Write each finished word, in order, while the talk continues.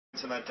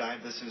In that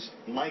dive. This is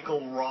Mikey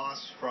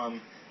Ross from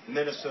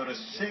Minnesota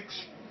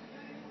 6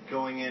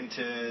 going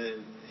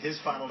into his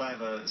final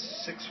dive, a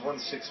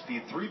 6.16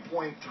 speed,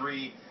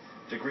 3.3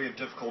 degree of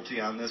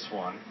difficulty on this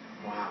one.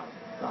 Wow,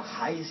 the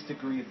highest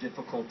degree of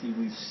difficulty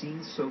we've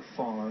seen so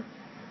far.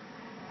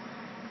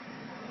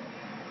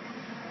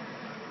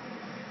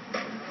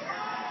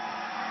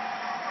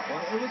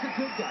 Well, it was a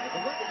good dive.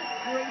 It wasn't a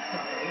great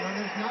dive. You know,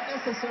 there's not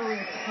necessarily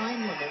a time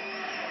limit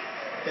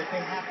that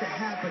they have to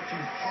have, but you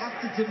have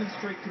to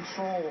demonstrate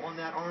control on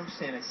that arm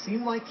stand. It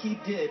seemed like he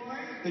did.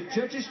 The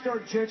judges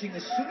start judging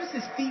as soon as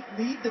his feet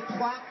leave the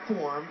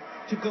platform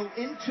to go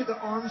into the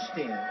arm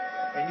stand.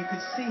 And you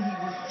could see he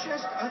was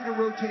just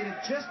under-rotated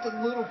just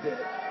a little bit.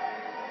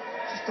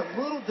 Just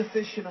a little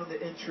deficient on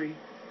the entry.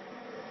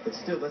 But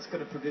still, that's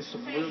going to produce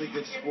some really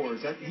good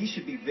scores. He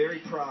should be very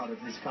proud of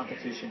his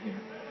competition here.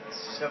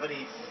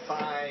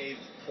 75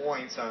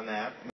 points on that.